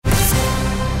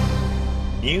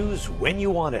News when you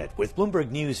want it with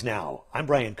Bloomberg News Now. I'm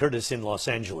Brian Curtis in Los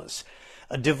Angeles.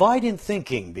 A divide in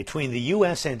thinking between the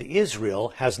U.S. and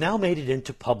Israel has now made it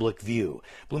into public view.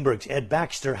 Bloomberg's Ed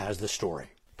Baxter has the story.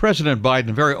 President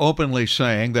Biden very openly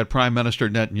saying that Prime Minister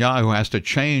Netanyahu has to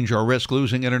change or risk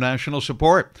losing international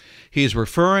support. He's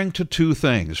referring to two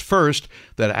things. First,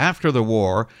 that after the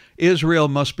war, Israel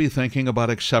must be thinking about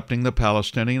accepting the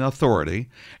Palestinian Authority.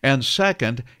 And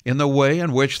second, in the way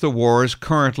in which the war is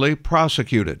currently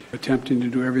prosecuted. Attempting to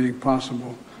do everything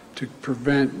possible to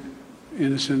prevent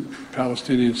innocent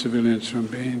Palestinian civilians from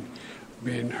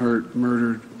being hurt,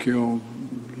 murdered, killed,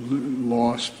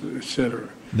 lost, etc.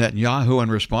 Netanyahu,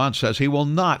 in response, says he will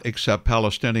not accept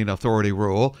Palestinian Authority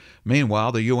rule.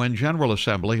 Meanwhile, the UN General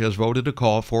Assembly has voted to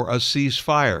call for a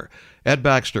ceasefire. Ed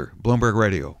Baxter, Bloomberg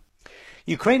Radio.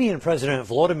 Ukrainian President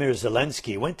Volodymyr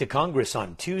Zelensky went to Congress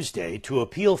on Tuesday to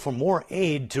appeal for more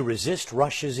aid to resist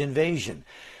Russia's invasion.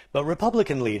 But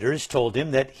Republican leaders told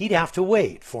him that he'd have to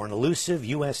wait for an elusive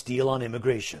U.S. deal on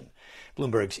immigration.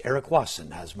 Bloomberg's Eric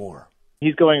Wasson has more.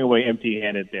 He's going away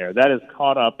empty-handed there. That is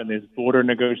caught up in this border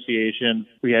negotiation.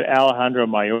 We had Alejandro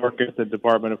Mayorkas, the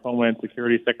Department of Homeland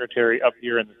Security Secretary, up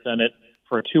here in the Senate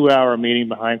for a 2-hour meeting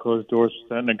behind closed doors with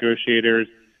Senate negotiators,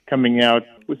 coming out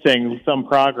with saying some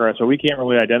progress, or we can't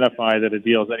really identify that a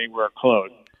deal is anywhere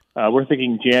close. We're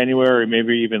thinking January,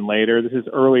 maybe even later. This is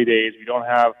early days. We don't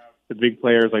have the big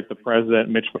players like the president,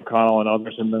 Mitch McConnell, and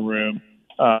others in the room.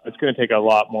 It's going to take a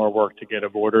lot more work to get a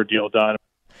border deal done.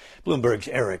 Bloomberg's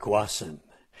Eric Wasson.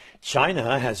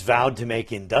 China has vowed to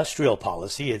make industrial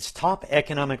policy its top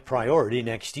economic priority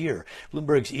next year.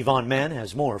 Bloomberg's Yvonne Mann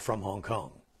has more from Hong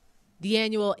Kong. The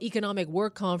annual Economic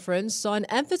Work Conference saw an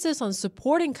emphasis on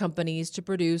supporting companies to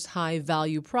produce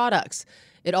high-value products.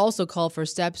 It also called for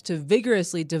steps to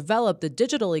vigorously develop the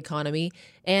digital economy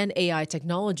and AI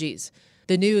technologies.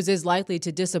 The news is likely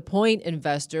to disappoint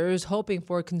investors hoping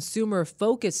for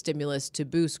consumer-focused stimulus to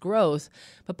boost growth,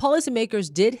 but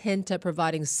policymakers did hint at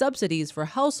providing subsidies for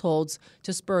households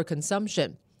to spur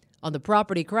consumption. On the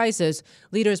property crisis,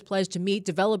 leaders pledged to meet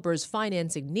developers'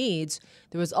 financing needs.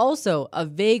 There was also a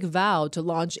vague vow to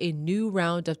launch a new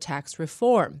round of tax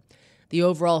reform. The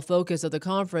overall focus of the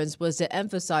conference was to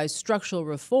emphasize structural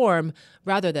reform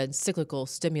rather than cyclical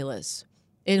stimulus.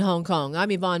 In Hong Kong, I'm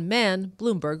Yvonne Mann,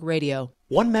 Bloomberg Radio.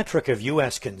 One metric of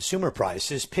U.S. consumer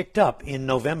prices picked up in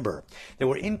November. There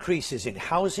were increases in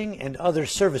housing and other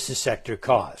services sector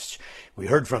costs. We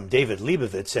heard from David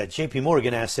Leibovitz at J.P.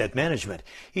 Morgan Asset Management.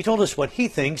 He told us what he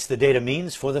thinks the data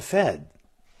means for the Fed.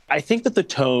 I think that the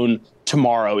tone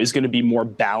tomorrow is going to be more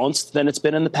balanced than it's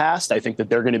been in the past. I think that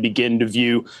they're going to begin to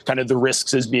view kind of the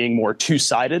risks as being more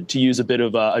two-sided, to use a bit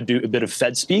of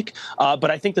Fed speak. But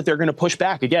I think that they're going to push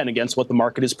back again against what the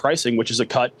market is pricing, which is a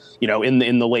cut,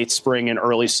 in the late spring and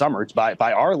early summer.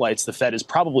 By our lights, the Fed is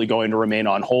probably going to remain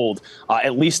on hold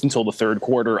at least until the third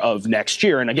quarter of next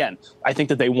year. And again, I think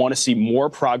that they want to see more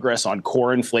progress on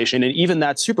core inflation and even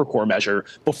that super core measure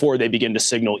before they begin to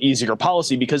signal easier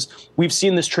policy, because we've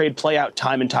seen this trade play out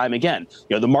time and time again.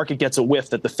 The market gets a whiff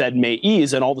that the Fed may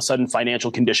ease, and all of a sudden financial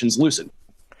conditions loosen.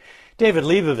 David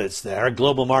Leibovitz there,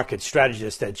 global market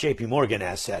strategist at J.P. Morgan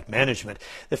Asset Management.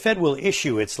 The Fed will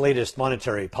issue its latest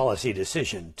monetary policy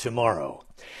decision tomorrow.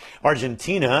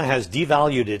 Argentina has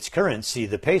devalued its currency,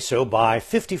 the peso, by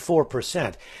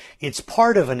 54%. It's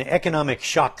part of an economic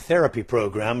shock therapy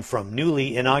program from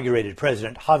newly inaugurated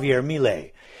President Javier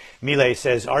Milei. Milei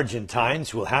says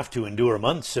Argentines will have to endure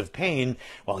months of pain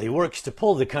while he works to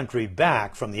pull the country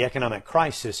back from the economic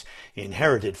crisis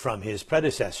inherited from his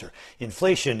predecessor.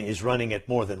 Inflation is running at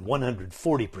more than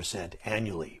 140%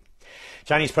 annually.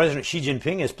 Chinese President Xi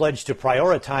Jinping has pledged to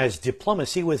prioritize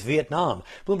diplomacy with Vietnam.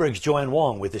 Bloomberg's Joanne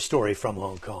Wong with the story from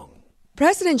Hong Kong.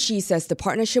 President Xi says the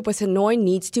partnership with Hanoi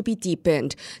needs to be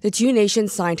deepened. The two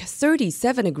nations signed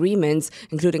 37 agreements,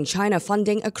 including China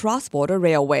funding a cross-border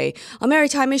railway. On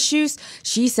maritime issues,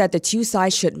 Xi said the two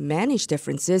sides should manage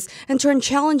differences and turn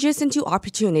challenges into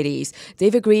opportunities.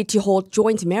 They've agreed to hold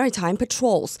joint maritime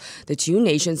patrols. The two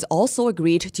nations also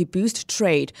agreed to boost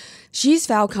trade. Xi's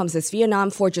vow comes as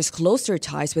Vietnam forges closer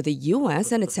ties with the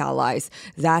U.S. and its allies.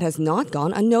 That has not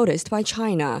gone unnoticed by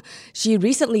China. Xi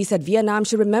recently said Vietnam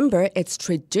should remember its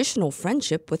traditional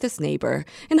friendship with its neighbor.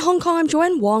 In Hong Kong, I'm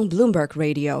Joanne Wong, Bloomberg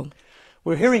Radio.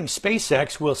 We're hearing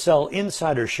SpaceX will sell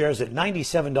insider shares at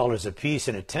 $97 apiece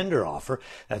in a tender offer.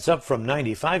 That's up from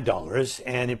 $95,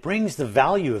 and it brings the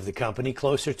value of the company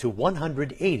closer to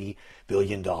 $180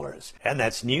 billion. And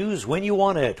that's news when you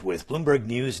want it with Bloomberg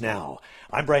News Now.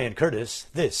 I'm Brian Curtis.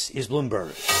 This is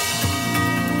Bloomberg.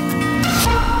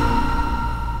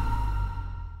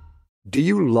 Do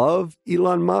you love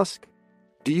Elon Musk?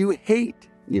 Do you hate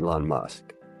Elon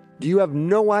Musk? Do you have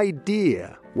no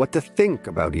idea what to think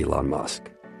about Elon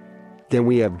Musk? Then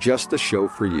we have just the show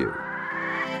for you.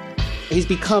 He's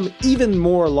become even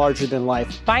more larger than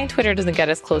life. Buying Twitter doesn't get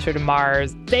us closer to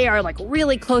Mars. They are like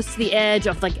really close to the edge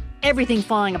of like everything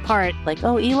falling apart. Like,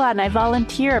 oh, Elon, I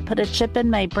volunteer, put a chip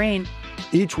in my brain.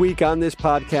 Each week on this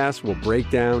podcast, we'll break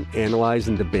down, analyze,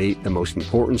 and debate the most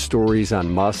important stories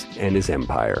on Musk and his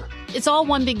empire. It's all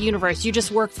one big universe. You just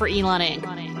work for Elon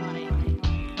Inc.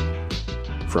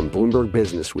 From Bloomberg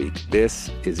Businessweek, this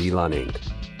is Elon Inc.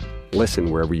 Listen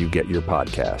wherever you get your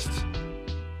podcasts.